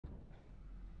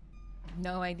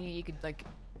No idea you could like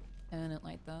turn it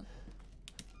like that.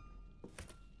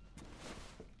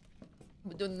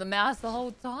 We're doing the mouse the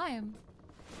whole time.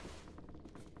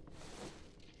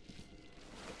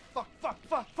 Fuck, fuck,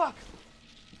 fuck, fuck!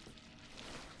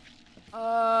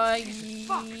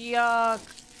 Yuck.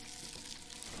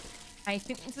 I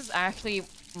think this is actually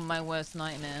my worst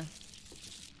nightmare.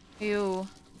 Ew.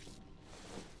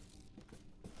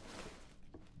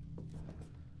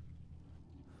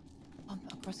 I'm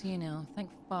across here now. Thank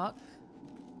fuck.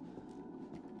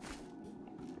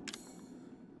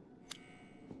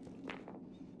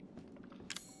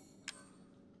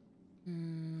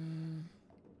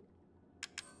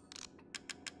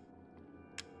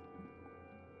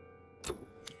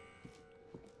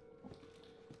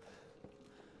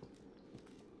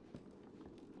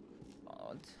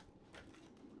 God.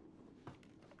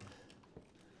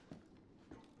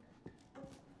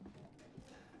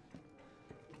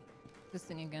 This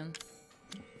thing again.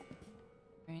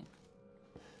 Right.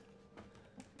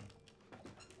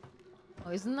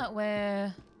 Oh, isn't that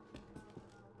where...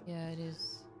 Yeah, it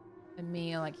is. And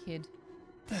me are like hid.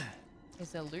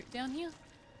 Is there loot down here?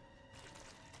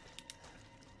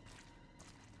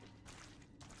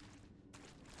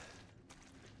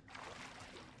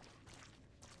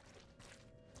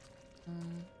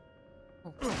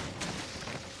 Oh.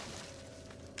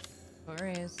 There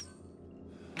is.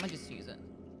 I might just use it.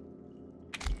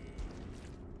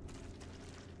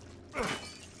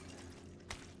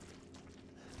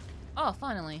 Oh,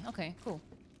 finally. Okay, cool.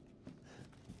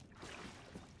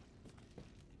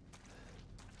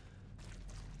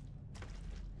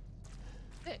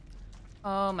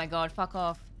 Oh my god, fuck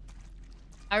off.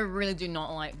 I really do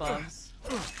not like bugs.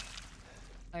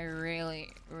 I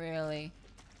really...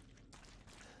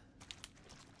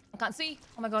 I can't see.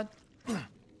 Oh my god.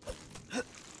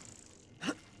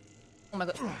 Oh my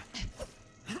god.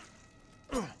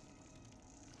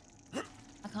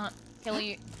 I can't kill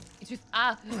you. It's just...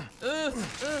 Ah!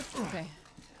 Okay.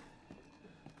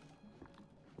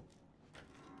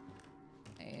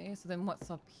 Okay, so then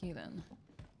what's up here then?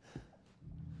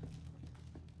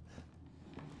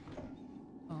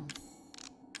 Oh.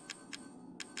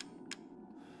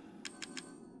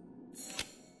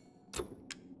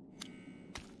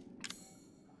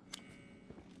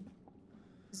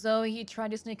 So you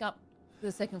tried to sneak up to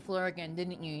the second floor again,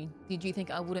 didn't you? Did you think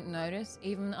I wouldn't notice?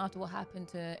 Even after what happened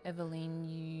to Evelyn,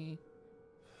 you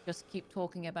just keep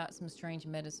talking about some strange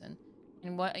medicine.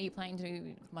 And what are you planning to do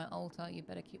with my altar? You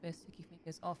better keep those sticky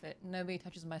fingers off it. Nobody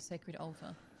touches my sacred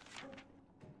altar.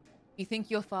 You think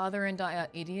your father and I are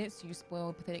idiots, you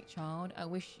spoiled, pathetic child? I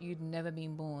wish you'd never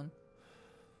been born.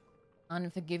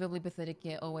 Unforgivably pathetic,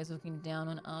 yet always looking down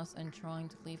on us and trying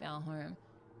to leave our home.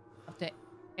 After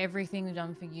everything we've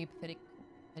done for you, pathetic.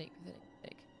 If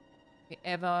you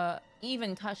ever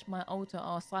even touch my altar,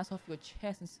 I'll slice off your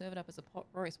chest and serve it up as a pot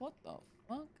roast. What the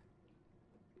fuck?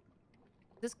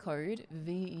 This code,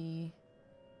 VE.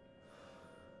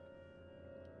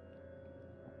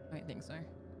 I don't think so.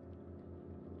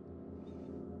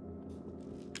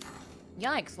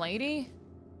 Yikes, lady.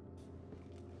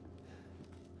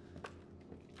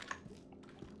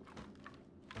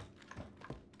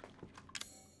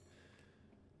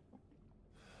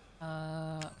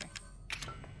 Okay.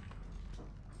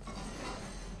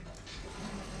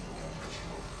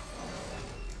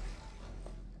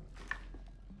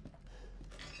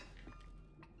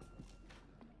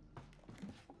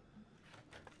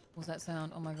 What's that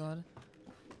sound? Oh my god.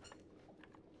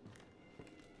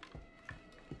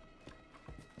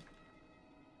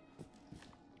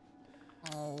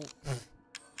 Oh.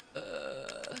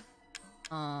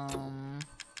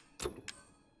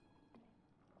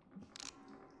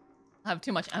 I have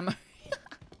too much ammo.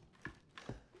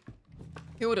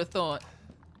 Who would have thought?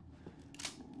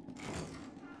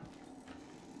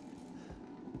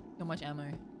 So much ammo.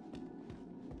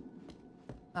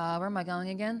 Where am I going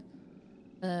again?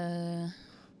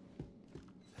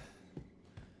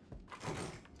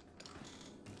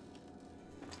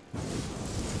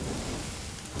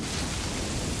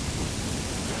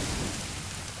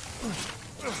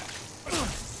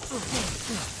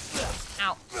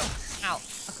 Ow. Ow.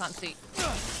 I can't see.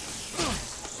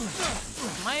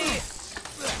 My...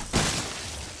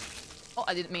 Oh,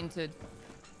 I didn't mean to...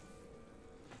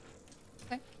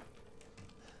 Okay.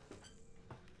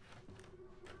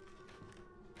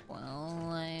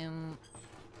 Well, I'm...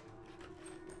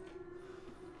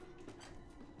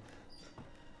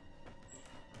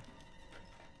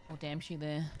 Oh, damn, she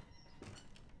there.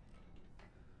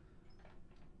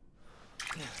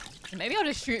 Maybe I'll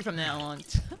just shoot from now on.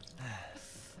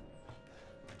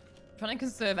 Trying to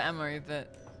conserve ammo,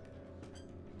 but...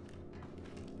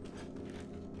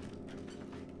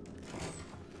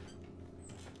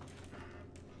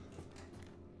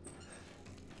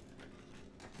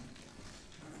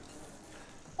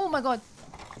 my god.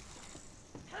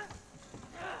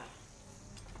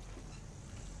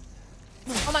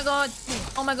 Oh my god.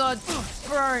 Oh my god.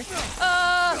 Bro.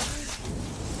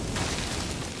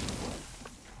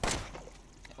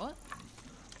 What?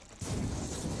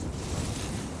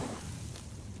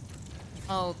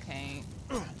 Okay.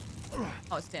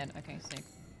 Oh, it's dead. Okay, sick.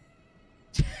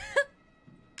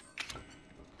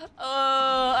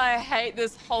 Oh, I hate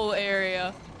this whole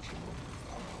area.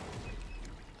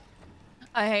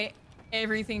 I hate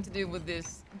everything to do with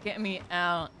this. Get me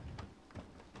out.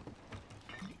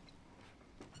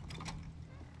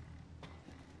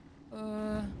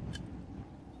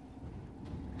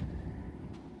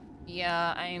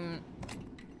 Yeah, I'm...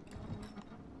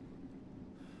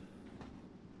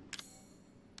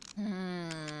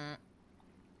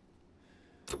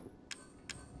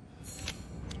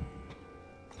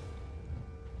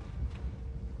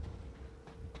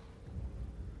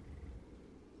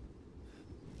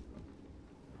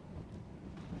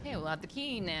 Okay, we'll have the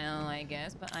key now, I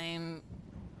guess, but I'm...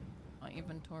 my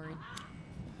inventory.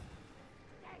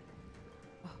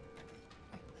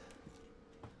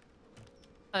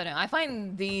 I don't know, I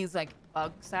find these, like,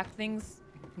 bug sack things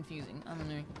confusing. I don't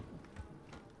know.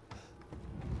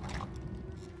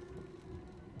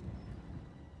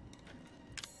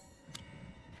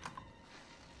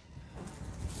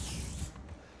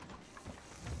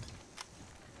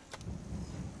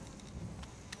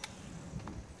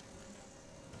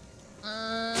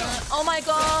 Oh my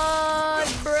god,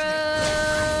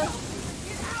 bruh!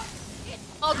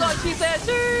 Oh god, she's there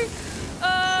too!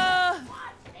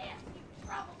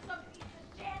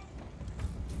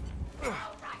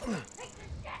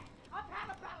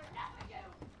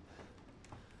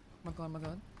 Oh my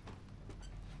god.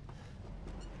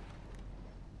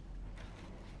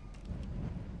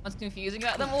 What's confusing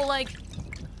about them all, like,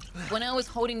 when I was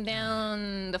holding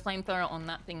down the flamethrower on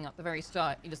that thing at the very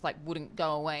start, it just, like, wouldn't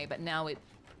go away, but now it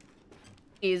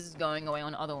is going away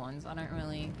on other ones. I don't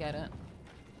really get it.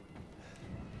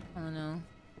 I don't know.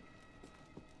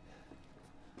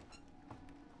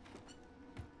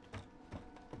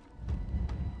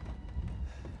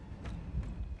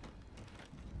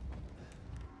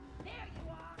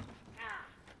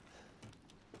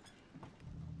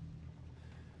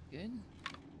 Good.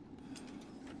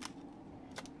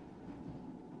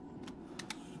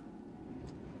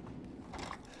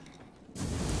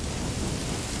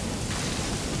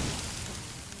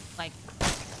 Like,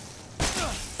 you know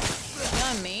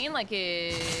what I mean? Like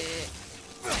it...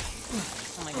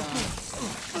 Oh my god. I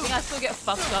think I still get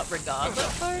fucked up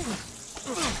regardless though.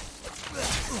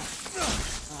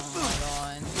 Oh my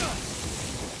god.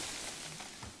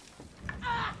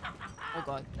 Oh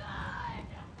god.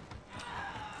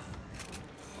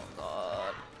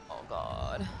 Oh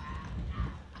god.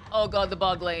 Oh god, the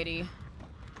bug lady.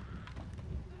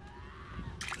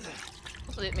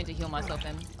 Also didn't mean to heal myself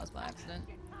then. That was by accident.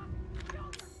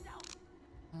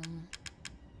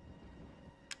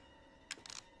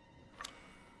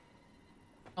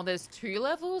 Oh, there's 2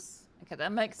 levels? Okay,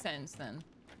 that makes sense then.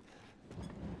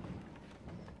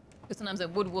 Because sometimes it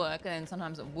would work and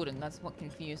sometimes it wouldn't. That's what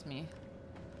confused me.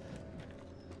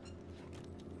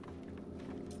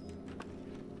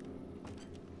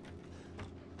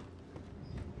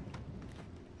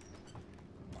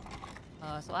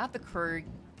 So I have the crew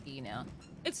key now.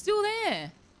 It's still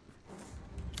there!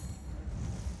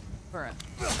 Bruh.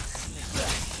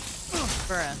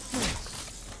 Bruh.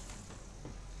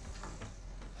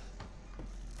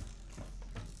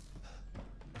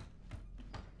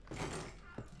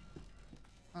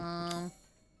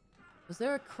 Was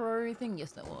there a crow thing?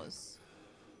 Yes, there was.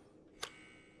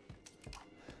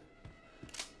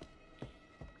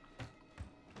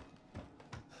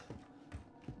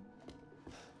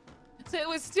 So it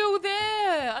was still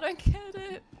there! I don't get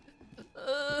it.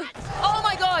 Oh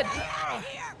my god!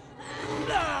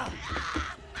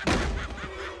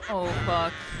 Oh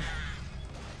fuck.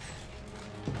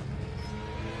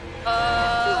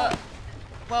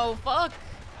 Well, fuck.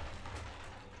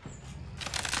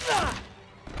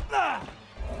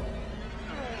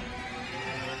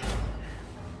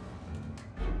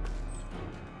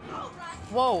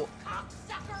 Whoa.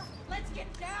 Cocksucker, let's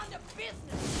get down to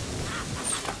business.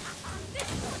 This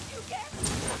is what you get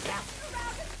for bouncing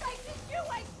around in places you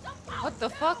ain't supposed What the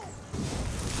to. fuck?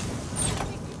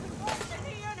 Think you can waltz in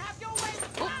here and have your way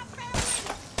with my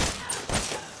family?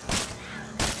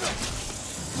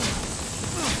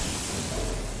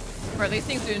 Bro, these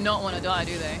things do not want to die,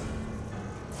 do they?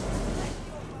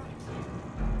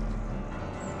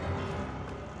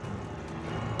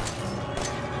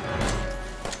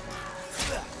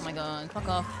 Oh my god, fuck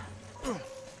off.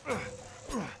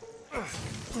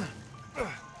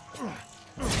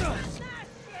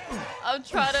 I'm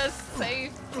trying to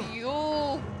save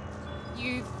fuel.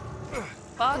 You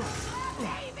fuck.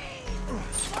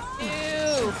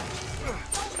 Ew.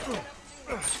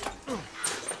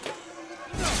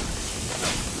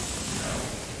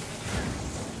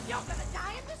 You're gonna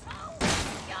die in this hole.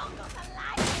 You're gonna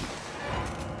like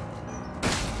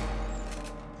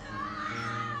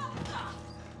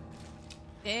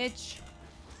it. Bitch.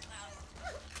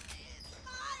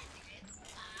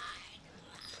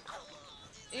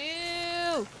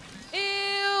 Ew.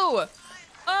 Ew.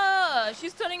 Ah,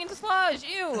 she's turning into sludge.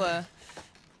 Ew.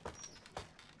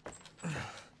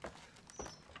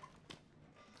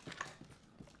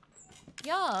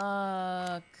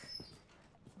 Yuck.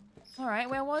 Alright,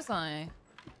 where was I?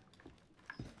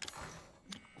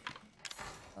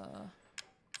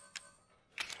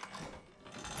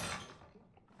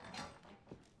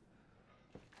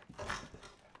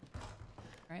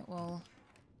 Alright, well...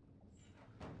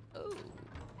 Oh.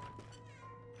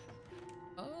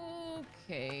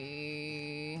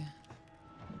 Okay...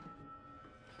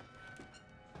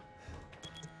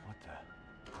 What the?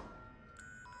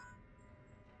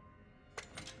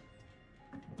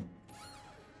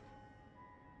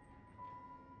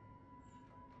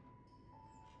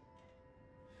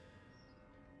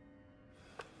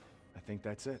 I think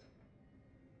that's it.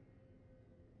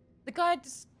 The guy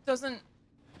just doesn't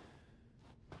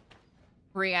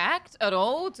react at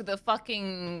all to the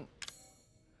fucking...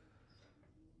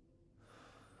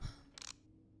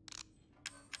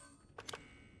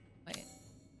 Wait.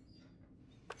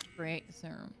 Create the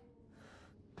serum.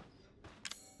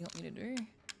 You want me to do?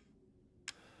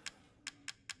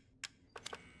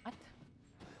 What?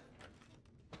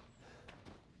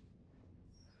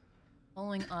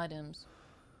 Following items.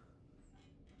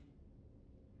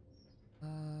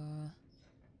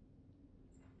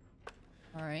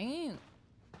 Alright.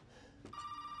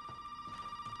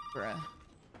 Bruh.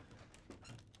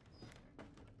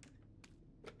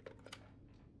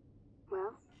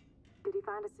 Well, did you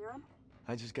find a serum?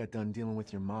 I just got done dealing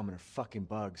with your mom and her fucking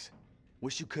bugs.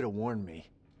 Wish you could have warned me.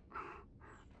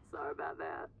 Sorry about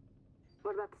that.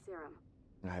 What about the serum?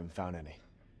 I haven't found any.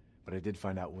 But I did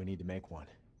find out we need to make one.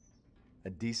 A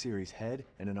D-series head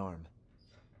and an arm.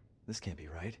 This can't be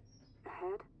right. A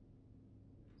head?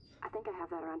 I think I have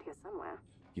that around here somewhere.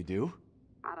 You do?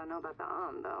 I don't know about the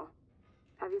arm, though.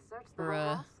 Have you searched the whole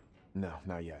Bruh. house? No,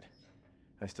 not yet.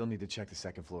 I still need to check the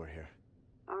second floor here.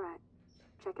 All right.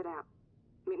 Check it out.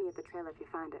 Meet me at the trailer if you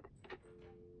find it.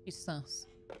 You sus.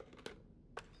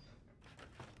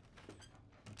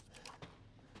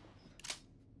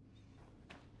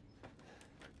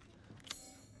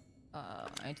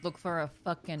 I'd look for a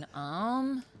fucking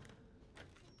arm.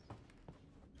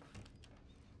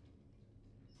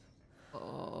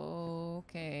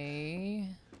 Okay.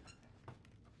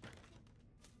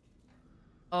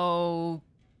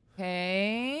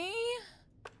 Okay.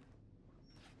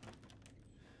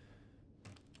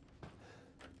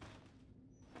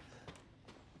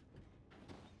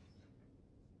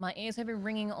 My ears have been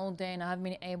ringing all day and I haven't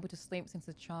been able to sleep since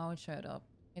the child showed up.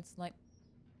 It's like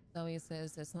Zoe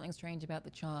says there's something strange about the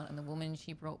child and the woman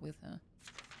she brought with her.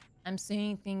 I'm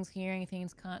seeing things, hearing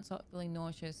things, can't stop feeling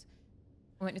nauseous.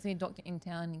 I went to see a doctor in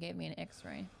town and he gave me an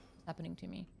x-ray. What's happening to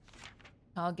me?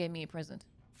 Child gave me a present.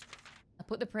 I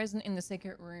put the present in the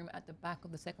secret room at the back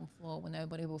of the second floor where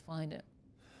nobody will find it.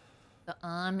 The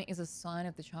arm is a sign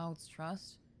of the child's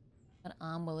trust. That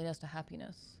arm will lead us to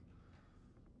happiness.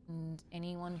 And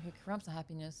anyone who corrupts the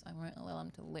happiness, I won't allow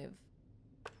them to live.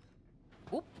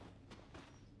 Oop.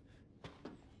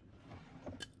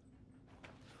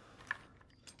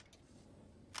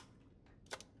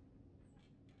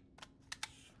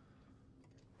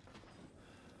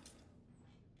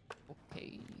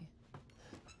 Okay.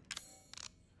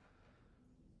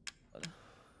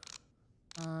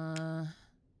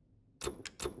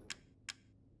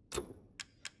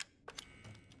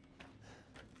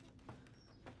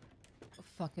 What the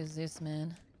fuck is this,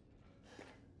 man?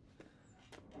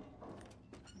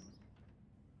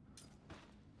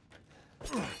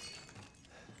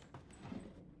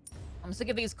 I'm sick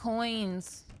of these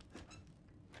coins.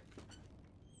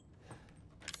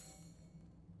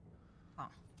 Huh.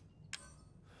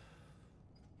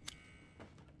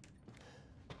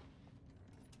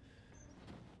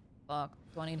 Fuck.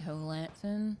 Do I need her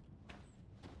lantern?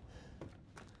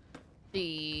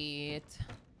 Shit.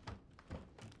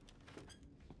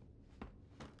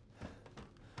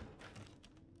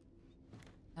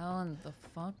 How in the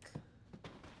fuck?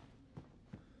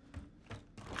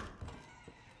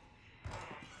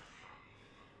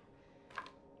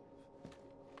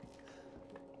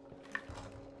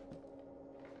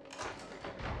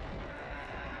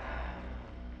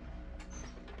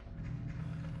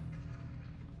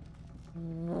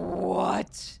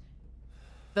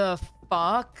 The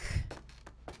fuck?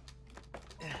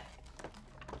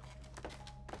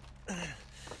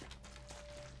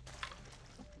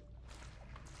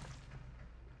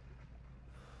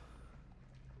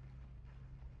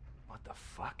 What the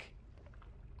fuck?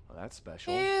 Well, that's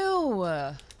special. Ew.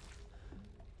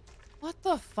 What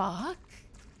the fuck?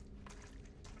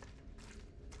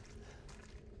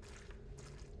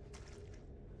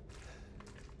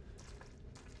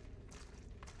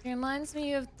 It reminds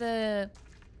me of the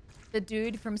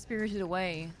dude from Spirited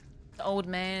Away. The old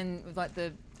man with like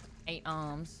the 8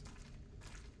 arms.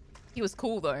 He was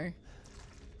cool though.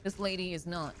 This lady is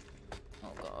not.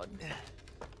 Oh god.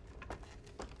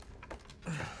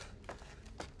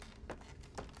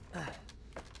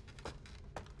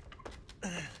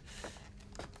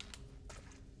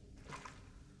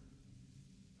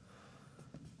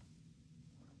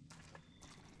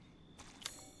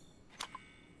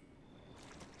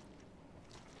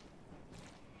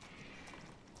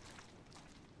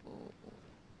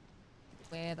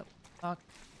 Where the fuck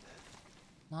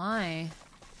am I?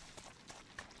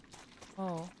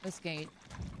 Oh, this gate.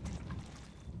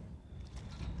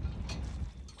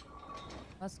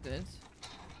 That's good.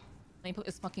 Let me put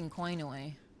this fucking coin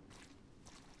away.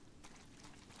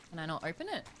 Can I not open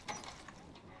it?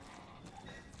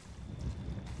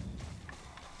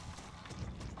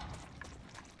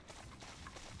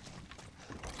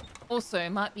 Also, it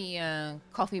might be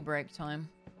coffee break time.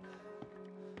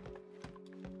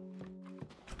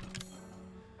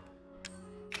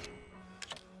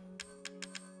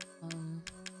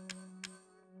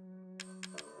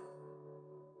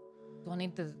 Do I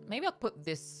need the... Maybe I'll put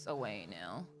this away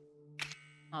now.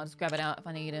 I'll just grab it out if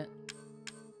I need it.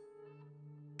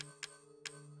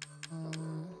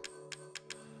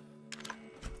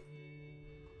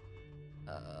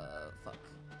 Fuck.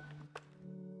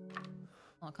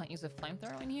 Oh, I can't use a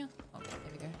flamethrower in here? Okay,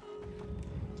 there we go.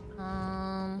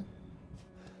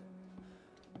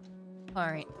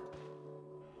 Alright.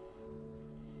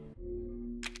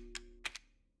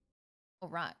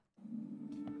 Alright.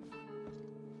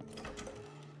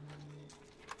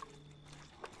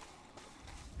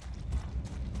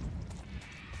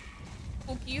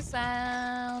 Spooky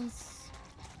sounds.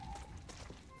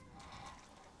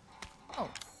 Oh.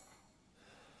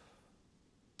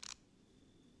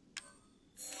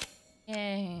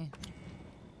 Yay.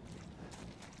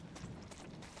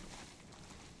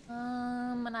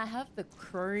 And I have the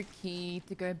crow key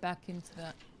to go back into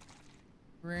that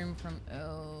room from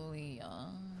earlier.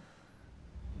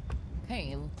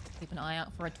 Okay, keep an eye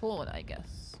out for a toilet, I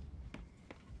guess.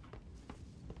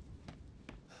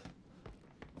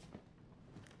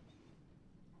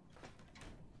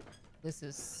 This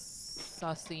is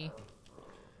sussy.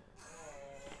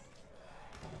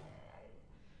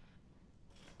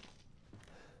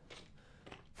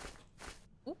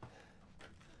 Ooh.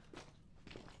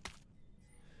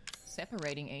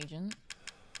 Separating agent.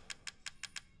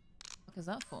 What is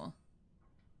that for?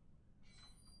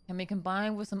 Can be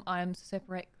combined with some items to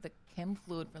separate the chem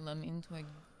fluid from them into a...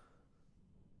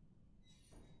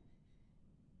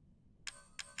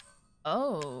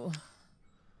 Oh.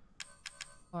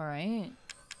 Alright.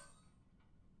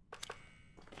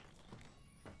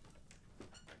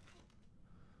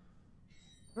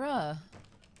 Bruh.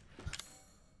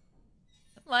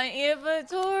 My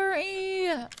inventory!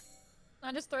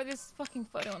 I just throw this fucking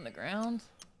photo on the ground.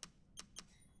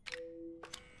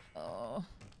 Oh.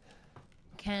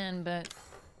 Can, but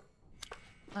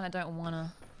I don't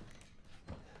wanna.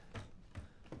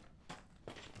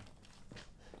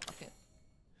 Fuck it.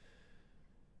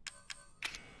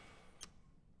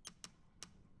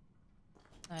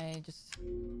 I just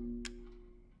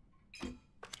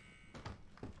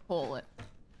pull it.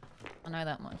 I know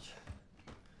that much.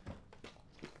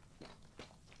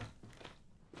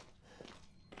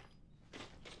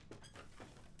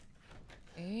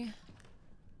 Okay.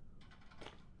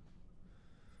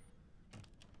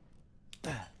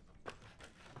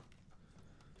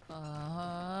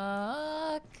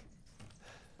 Fuck.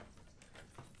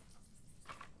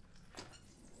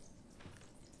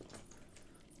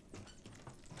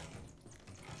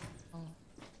 Oh.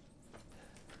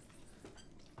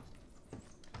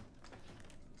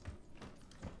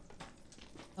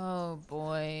 Oh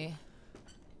boy.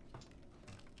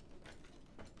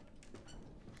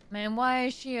 Man, why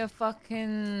is she a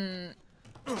fucking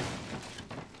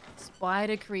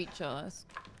spider creature? That's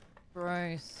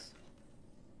gross.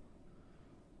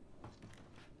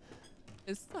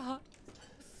 It's hot.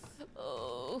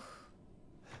 Oh.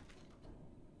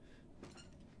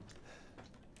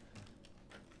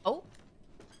 Oh.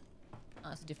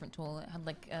 Oh, it's a different toilet. It had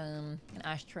like an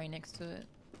ashtray next to it.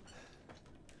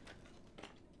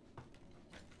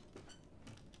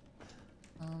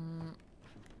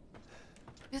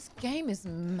 game is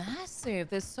massive.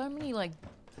 There's so many, like...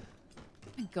 Oh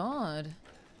my god.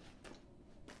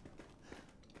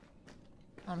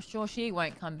 I'm sure she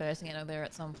won't come bursting out of there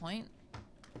at some point.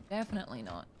 Definitely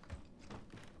not.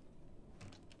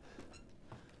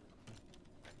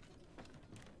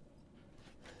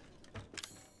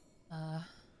 Oh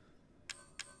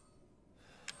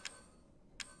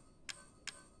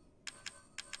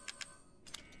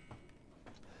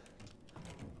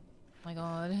my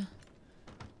god.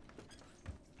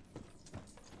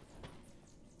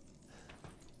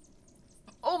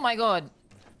 Oh my god.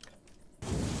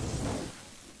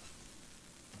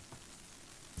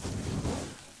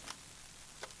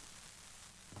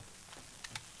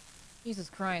 Jesus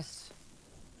Christ.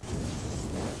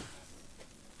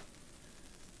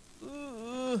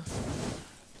 Ugh.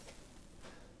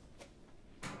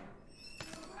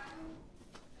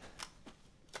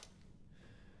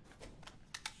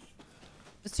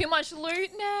 There's too much loot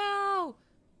now.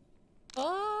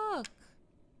 Fuck.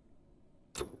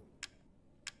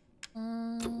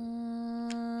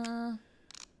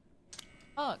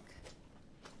 Fuck.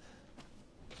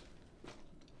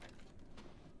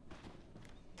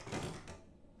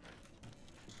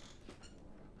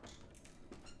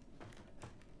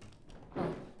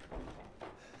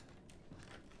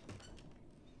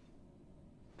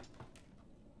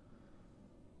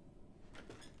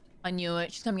 I knew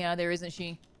it. She's coming out of there, isn't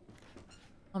she?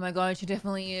 Oh my god, she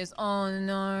definitely is. Oh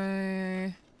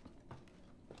no.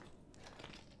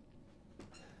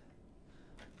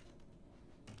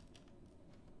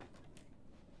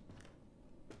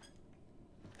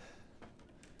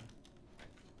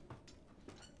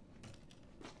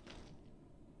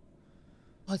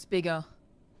 Oh, it's bigger.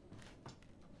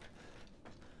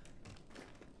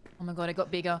 Oh my god, it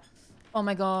got bigger. Oh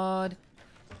my god.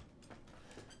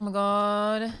 Oh my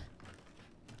god.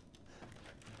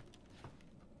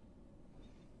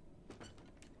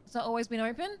 Has that always been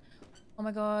open? Oh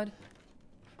my god.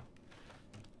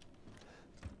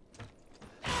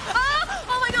 Ah!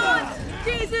 Oh my god!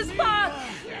 Jesus fuck!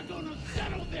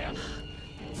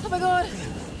 Oh my god!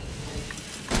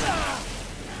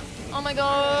 Oh my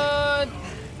god!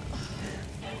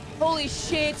 Holy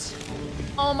shit!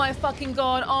 Oh my fucking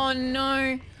god! Oh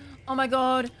no! Oh my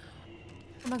god!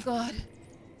 Oh my god!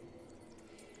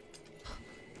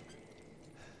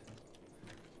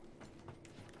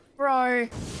 Bro!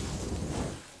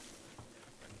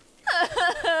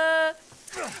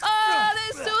 Ah,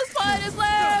 there's still spiders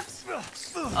left!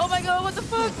 Oh my god, what the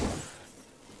fuck?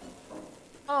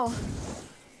 Oh.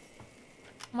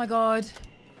 Oh my god.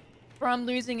 Bro, I'm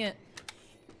losing it.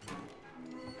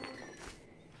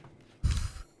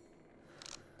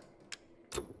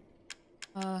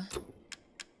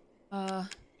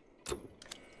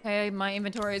 Okay, my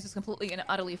inventory is just completely and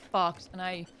utterly fucked, and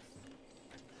I...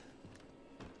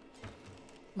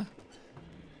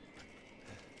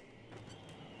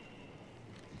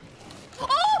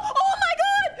 Oh my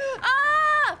god!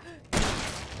 Ah!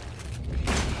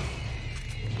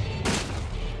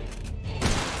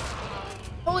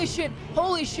 Holy shit!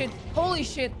 Holy shit! Holy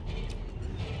shit!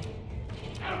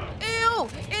 Ew!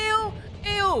 Ew!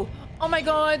 Ew! Oh my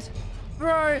god!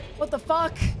 Bro, what the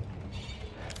fuck?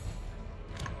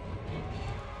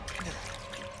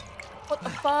 What the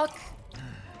fuck?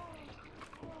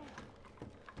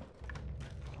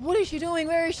 What is she doing?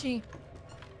 Where is she?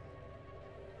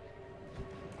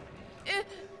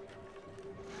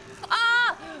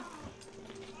 Ah!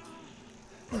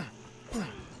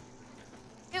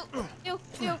 Ew, ew,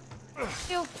 ew,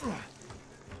 ew.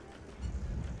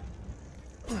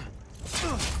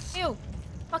 Ew.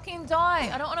 Fucking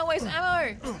die. I don't want to waste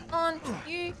ammo on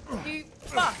you, you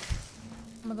fuck.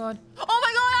 Oh my god. Oh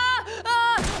my god! Ah!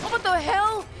 Ah! Oh, what the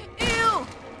hell? Ew!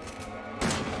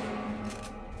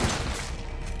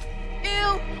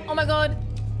 Ew! Oh my god.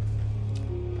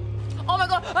 Oh my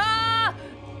god! Ah!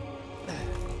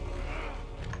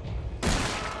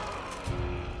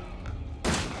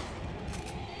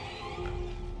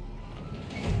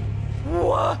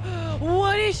 What?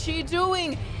 What is she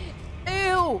doing?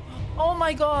 Ew! Oh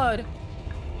my god!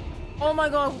 Oh my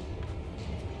god!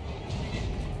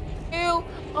 Ew!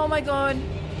 Oh my god!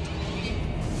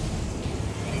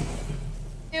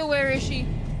 Ew, where is she?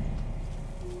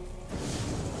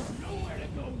 Nowhere to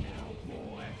go now,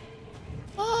 boy.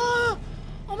 Oh!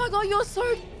 Oh my god, you're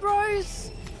so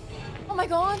gross! Oh my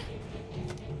god!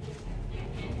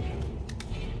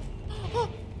 Oh,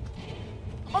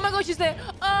 oh my god, she's there!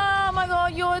 Oh my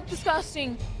god, you're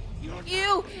disgusting!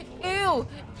 Ew! Ew!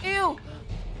 Ew!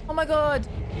 Oh my god!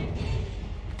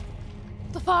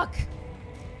 What the fuck?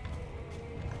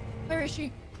 Where is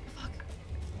she? Fuck.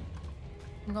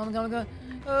 I'm going, I'm going,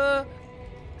 I'm going.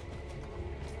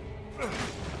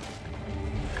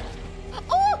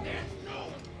 Oh! There's no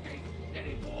escape,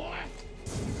 city boy.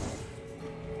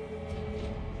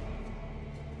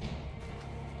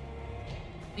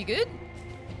 You good?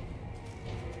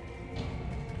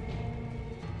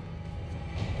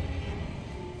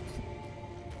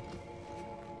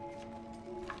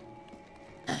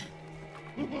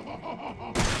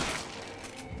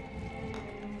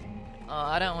 Oh,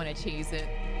 I don't want to cheese it.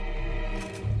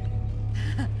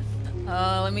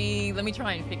 Let me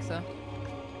try and fix her.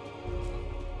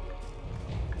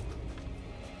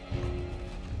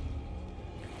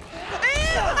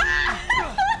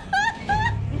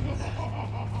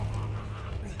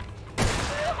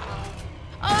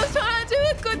 I was trying to do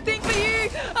a good thing for you.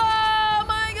 Oh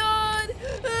my god!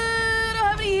 I don't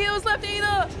have any heals left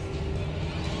either.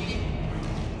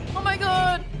 Oh my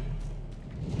god!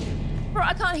 Bro,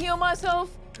 I can't heal myself.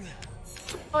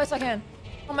 Oh yes, I can.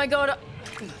 Oh my god.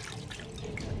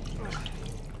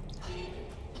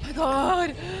 Oh my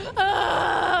god.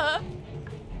 Ah!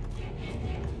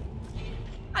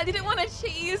 I didn't want to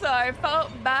cheese her. I felt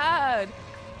bad.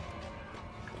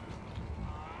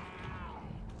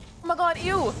 Oh my god,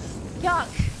 ew. Yuck.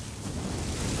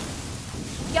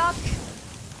 Yuck.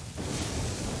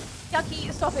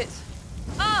 Yucky, stop it.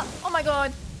 Ah! Oh my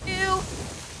god. Ew. Ew,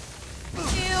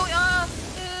 ah.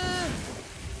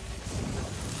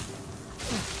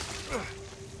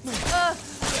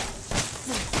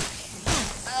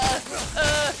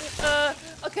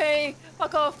 Okay,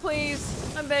 fuck off, please.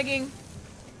 I'm begging.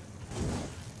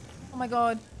 Oh my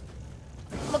god.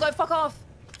 Oh my god, fuck off.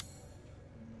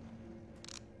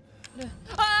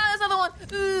 Ah, there's another one.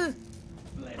 Ugh.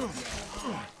 You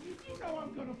know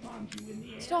I'm gonna find you in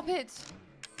the air. Stop it.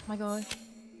 Oh my god.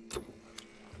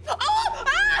 Oh!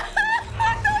 Ah!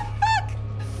 What the fuck?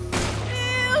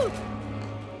 Ew!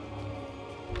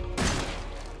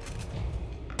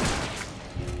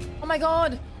 Oh my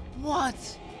god.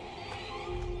 What?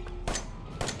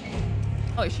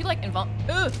 Oh, is she like involved?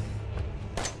 Ugh.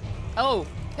 Oh,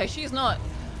 okay, she's not.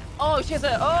 Oh, she has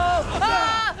a. Oh!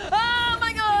 Ah! Oh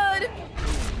my god!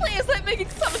 Please let me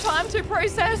get some time to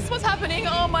process what's happening.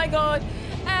 Oh my god.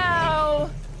 Ow.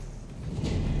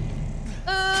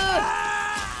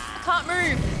 I can't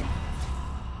move.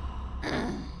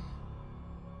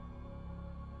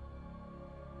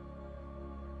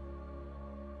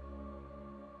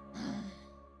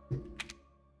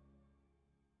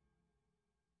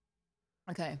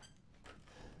 Okay.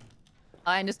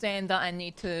 I understand that I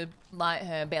need to light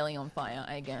her belly on fire,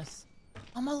 I guess.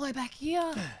 I'm all the way back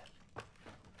here.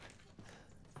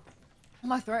 Oh,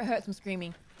 my throat hurts from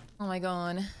screaming. Oh my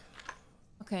god.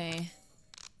 Okay.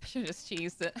 I should have just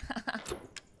cheesed it.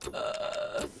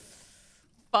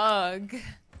 Bug.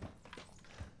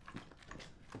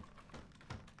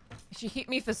 She hit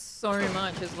me for so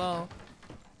much as well.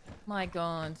 My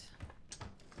god.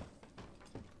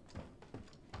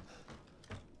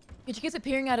 And she keeps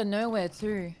appearing out of nowhere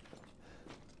too.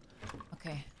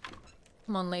 Okay.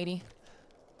 Come on, lady.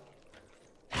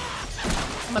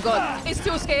 Oh my god. It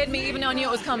still scared me even though I knew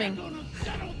it was coming.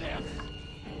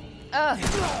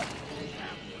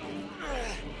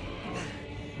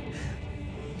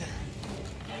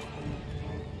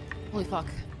 Holy fuck.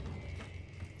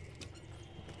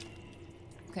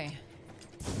 Okay.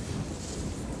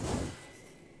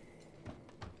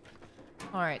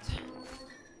 Alright.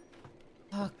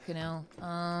 Fucking hell.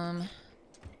 I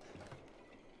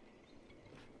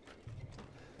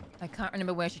can't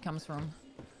remember where she comes from.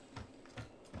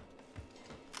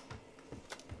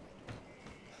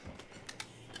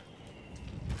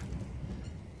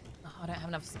 Oh, I don't have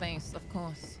enough space, of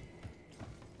course.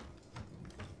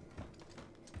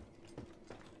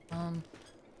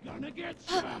 Gonna get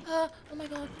shot. Oh my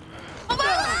god. Oh my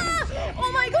god!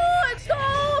 Oh my god!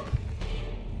 Stop!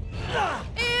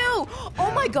 Ew!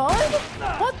 Oh my god!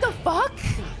 What the fuck?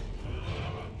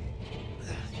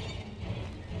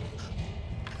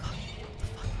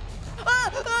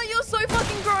 You're so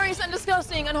fucking gross and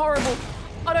disgusting and horrible.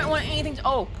 I don't want anything to.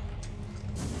 Oh.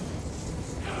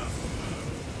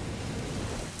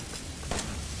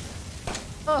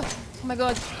 Oh my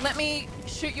god. Let me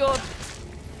shoot your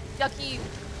yucky.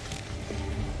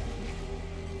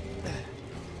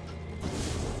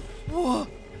 Whoa.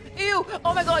 Ew!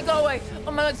 Oh my god, go away!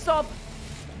 Oh my god, stop!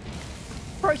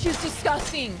 Bro, she's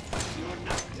disgusting! You're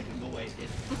not taking away this.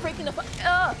 I'm freaking the fuck.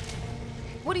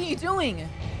 What are you doing?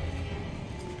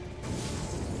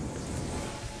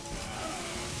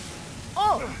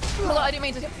 Oh! Oh my god, I didn't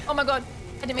mean to. Oh my god,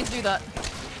 I didn't mean to do that.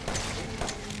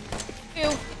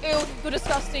 Ew, ew, you're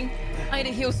disgusting. I need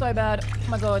to heal so bad. Oh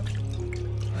my god.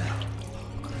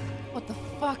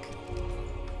 fuck?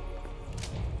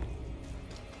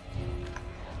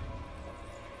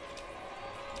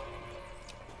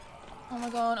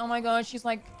 Oh my god, she's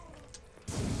like...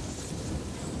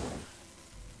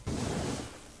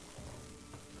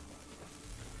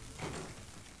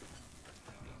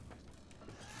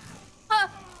 Ah!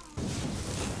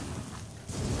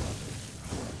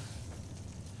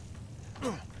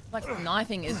 Like,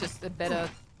 knifing is just a better...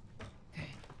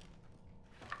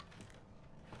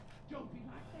 Don't be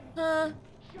like that.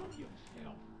 Show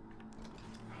yourself.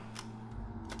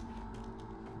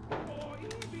 Or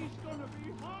Evie's gonna be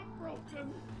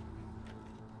heartbroken.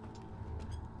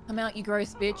 Come out, you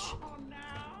gross bitch. Oh,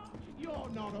 now you're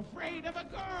not afraid of a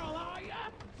girl, are ya?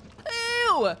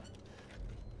 Ew!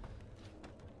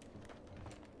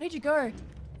 Where'd you go?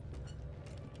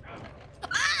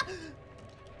 Ah!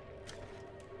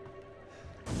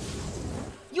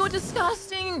 You're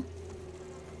disgusting!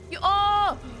 You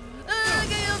are!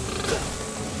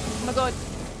 Oh my god.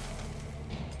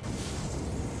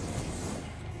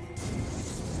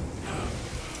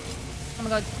 Oh my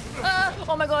god.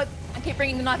 Oh my god. I keep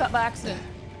bringing the knife up by accident.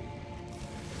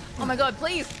 Oh my god,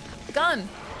 please. Gun.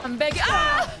 I'm begging.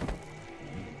 Ah!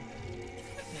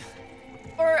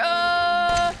 Or,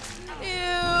 ew.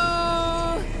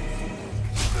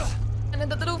 And then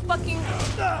the little fucking...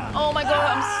 Oh my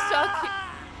god, I'm stuck.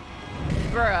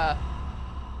 Bruh.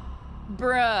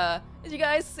 Bruh. Did you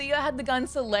guys see I had the gun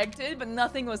selected, but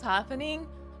nothing was happening?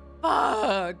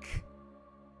 Fuck.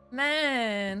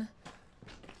 Man.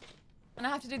 And I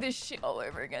have to do this shit all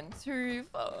over again too.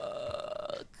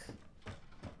 Fuck.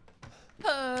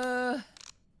 Okay,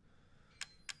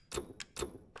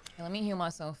 let me heal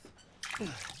myself.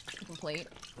 Complete.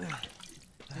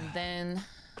 And then...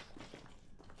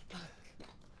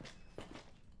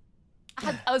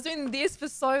 I was doing this for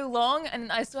so long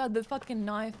and I still had the fucking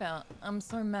knife out. I'm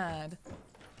so mad.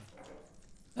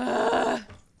 Ugh.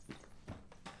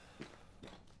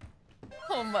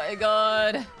 Oh my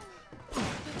god.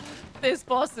 This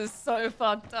boss is so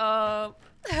fucked up.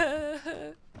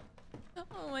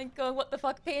 Oh my god, what the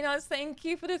fuck, Peanuts? Thank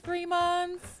you for the 3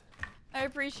 months. I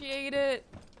appreciate it.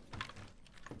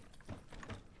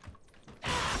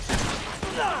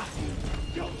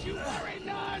 Don't you worry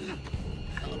none.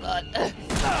 Oh god.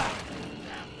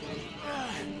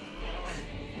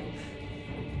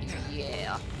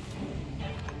 Yeah.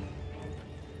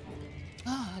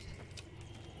 God.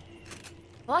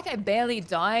 I feel like I barely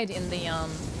died in the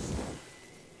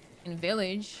in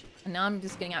Village, and now I'm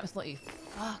just getting absolutely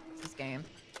fucked this game.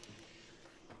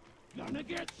 Gonna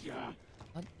get ya.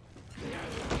 What?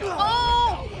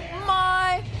 Oh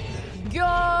my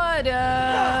god!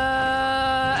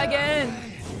 Again.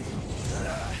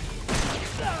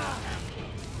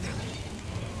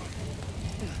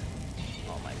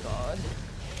 Oh my god.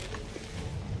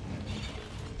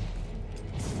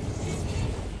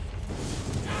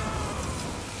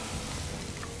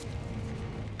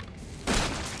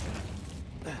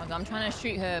 Oh my god, I'm trying to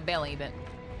shoot her belly, but...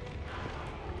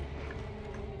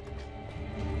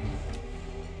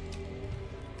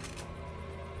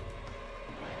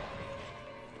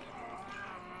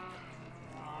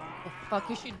 What the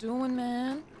fuck is she doing,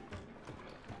 man?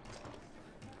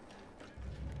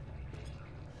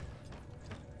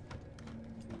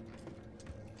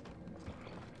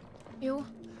 Ew.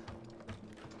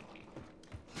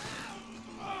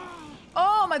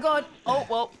 Oh my god! Oh,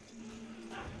 well.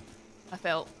 I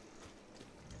fell.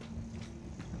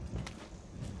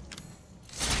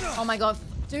 Oh my god,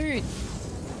 dude.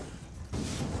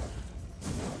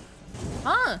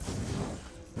 Huh?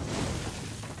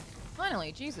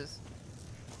 Finally, Jesus.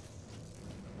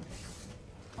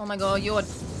 Oh my god, you're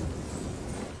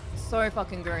so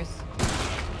fucking gross.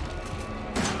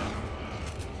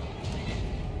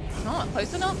 Not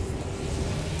close enough?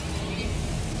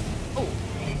 Oh.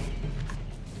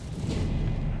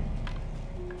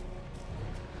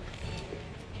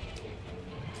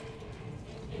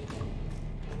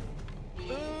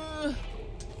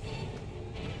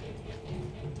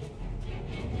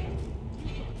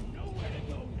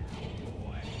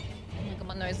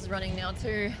 My nose is running now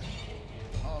too.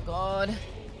 Oh god.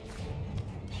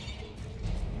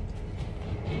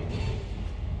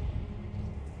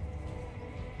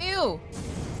 Ew!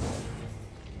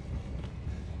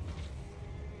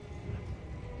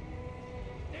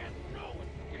 There's no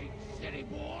escape, city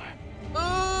boy.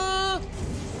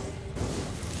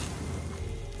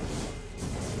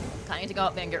 I need to go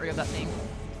up there and get rid of that thing.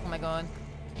 Oh my god.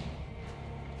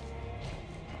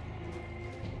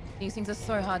 These things are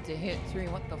so hard to hit too.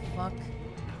 What the fuck?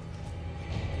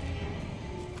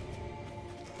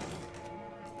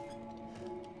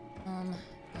 Okay.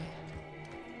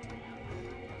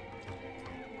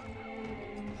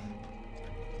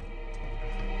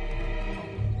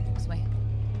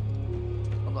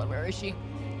 Where is she?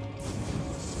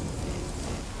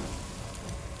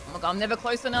 Oh my god, I'm never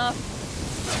close enough.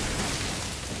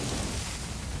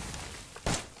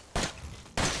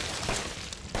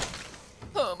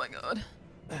 Oh my god.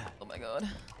 Oh my god.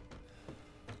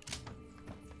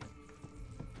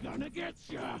 Gonna get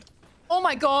ya. Oh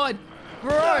my god!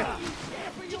 Bro!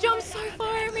 She jumped so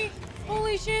far at me!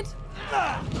 Holy shit!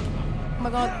 Oh my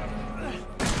god.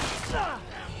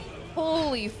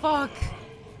 Holy fuck.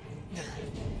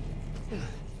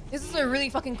 This is a really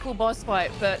fucking cool boss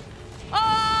fight, but...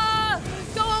 Ah!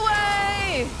 Go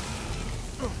away!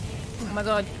 Oh my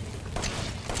god.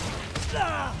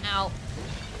 Ow.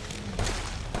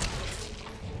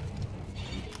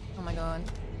 Oh my god.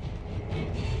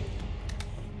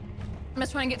 I'm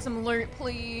just trying to get some loot,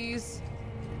 please.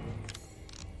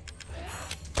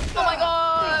 Oh my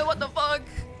god, what the fuck?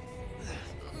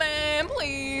 Man,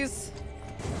 please.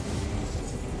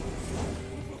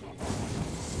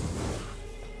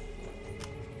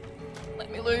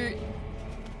 Let me loot.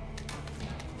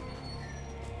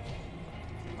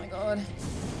 Oh my god.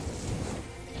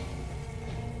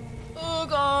 Oh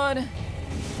god. I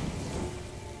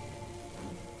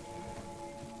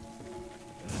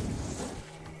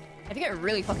have to get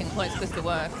really fucking close for this to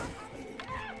work.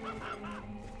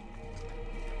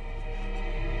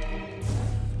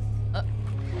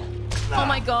 Oh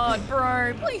my god,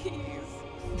 bro, please.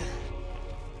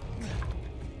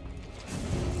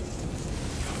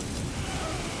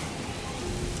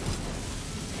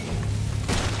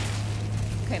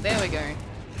 Okay, there we go. You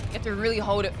have to really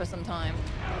hold it for some time.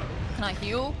 Can I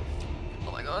heal?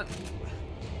 Oh my god.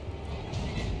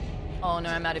 Oh no,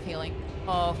 I'm out of healing.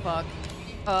 Oh fuck.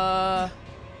 Oh,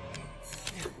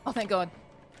 thank God.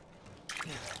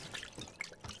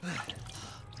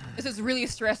 This is really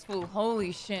stressful.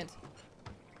 Holy shit.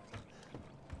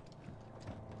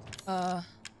 Fuck.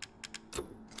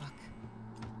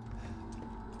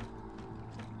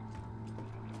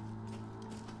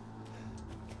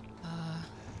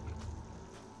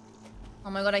 Oh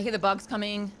my god, I hear the bugs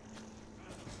coming.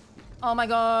 Oh my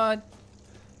god.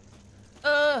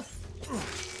 Oh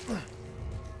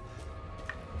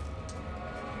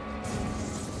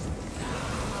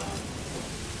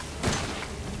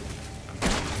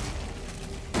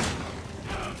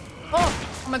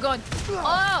my god.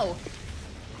 Oh!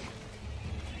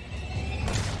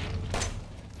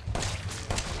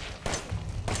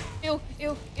 Ew,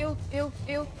 ew, ew, ew,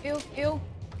 ew, ew, ew.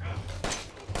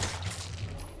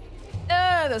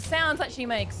 The sounds that she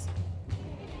makes.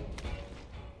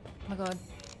 Oh my god.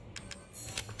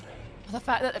 The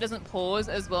fact that it doesn't pause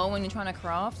as well when you're trying to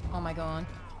craft. Oh my god.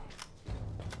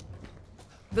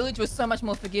 Village was so much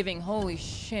more forgiving. Holy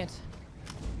shit.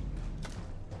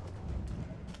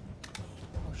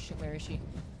 Oh shit, where is she?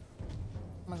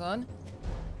 Oh my god.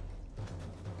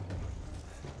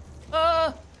 Oh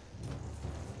no.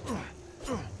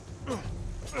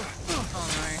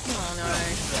 Oh no.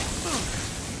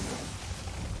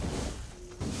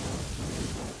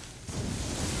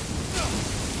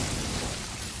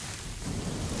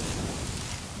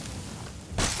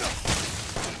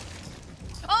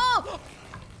 Oh!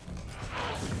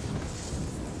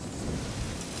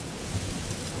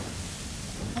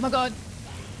 Oh my god.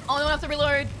 Oh no, I have to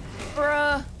reload.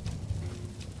 Bruh.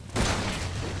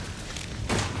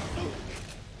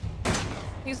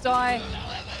 Please die.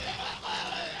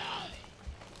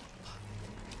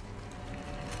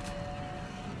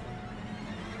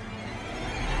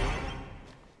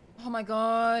 Oh my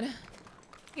god.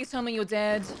 Please tell me you're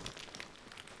dead.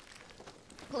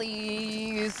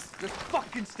 Please. Just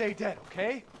fucking stay dead,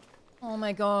 okay? Oh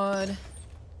my god.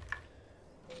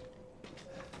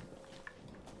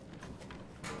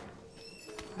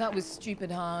 That was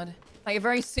stupid hard. Like a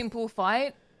very simple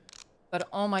fight, but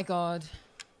oh my god.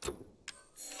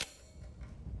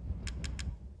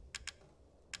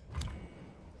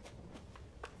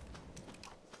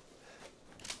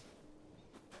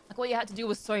 Like what you had to do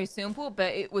was so simple,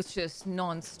 but it was just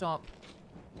non-stop.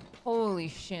 Holy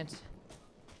shit.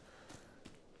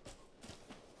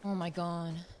 Oh my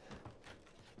god.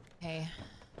 Okay.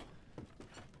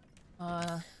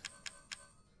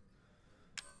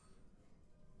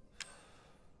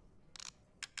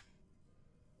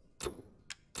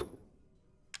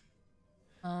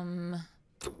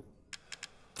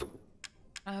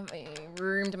 I have a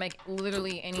room to make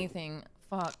literally anything.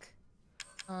 Fuck.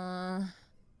 Okay,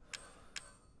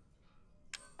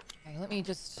 let me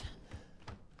just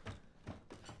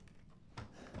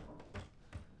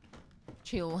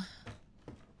chill.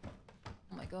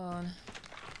 Oh my god.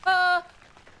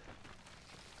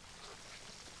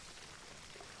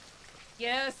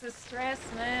 Yes, the stress,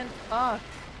 man. Fuck.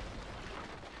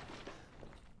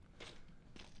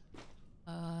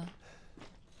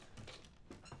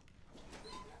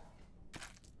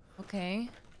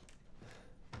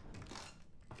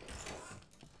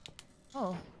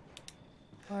 Oh.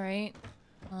 Alright.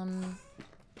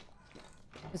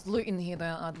 There's loot in here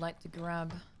though I'd like to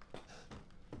grab.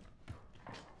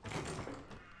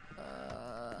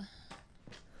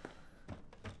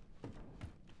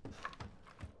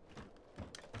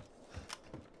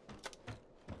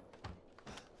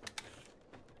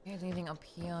 Is anything up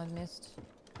here I missed?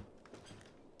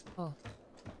 Oh.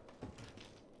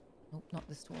 Nope, not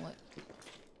this toilet.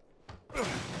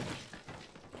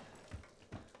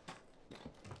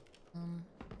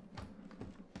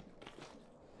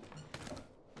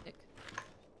 Dick.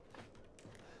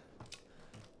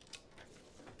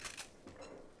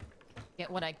 Get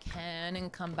what I can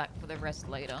and come back for the rest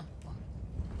later. Oh,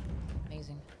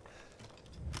 amazing.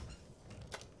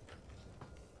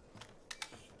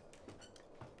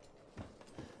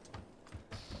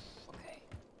 Okay.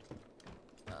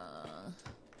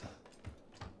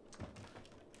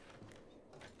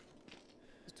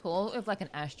 The toilet with like an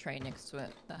ashtray next to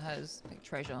it that has like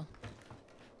treasure.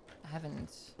 I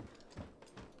haven't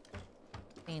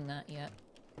seen that yet.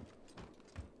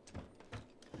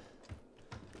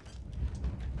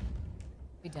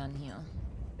 Be done here.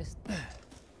 Just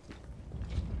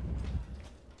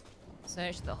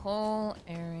search the whole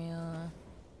area.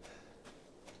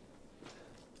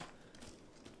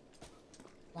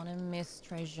 Wanna miss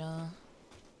treasure.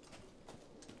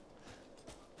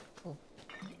 Oh.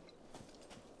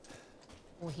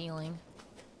 Or healing.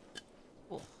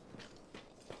 Oh.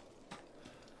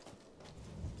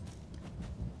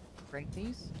 Break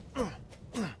these.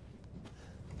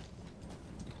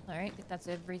 Alright, think that's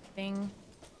everything.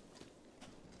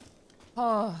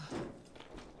 Oh.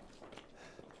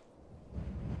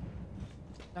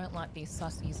 Don't like these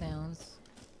sussy sounds.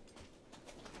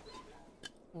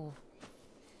 Ooh.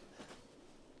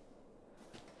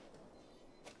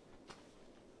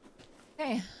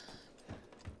 Okay.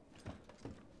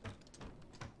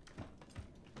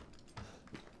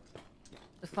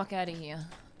 The fuck out of here.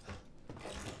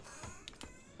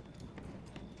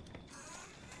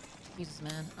 Jesus,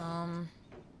 man.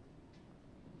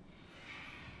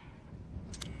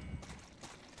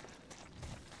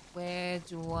 Where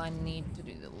do I need to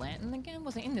do the lantern again?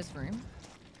 Was it in this room?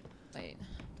 Wait.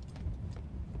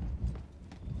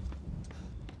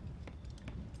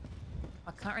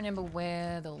 I can't remember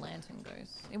where the lantern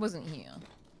goes. It wasn't here.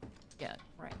 Yeah,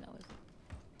 right, that was...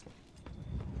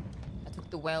 I took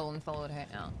the well and followed her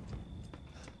out.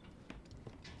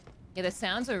 Yeah, the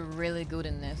sounds are really good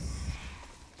in this.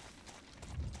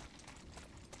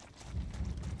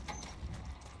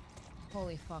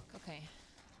 Holy fuck, okay.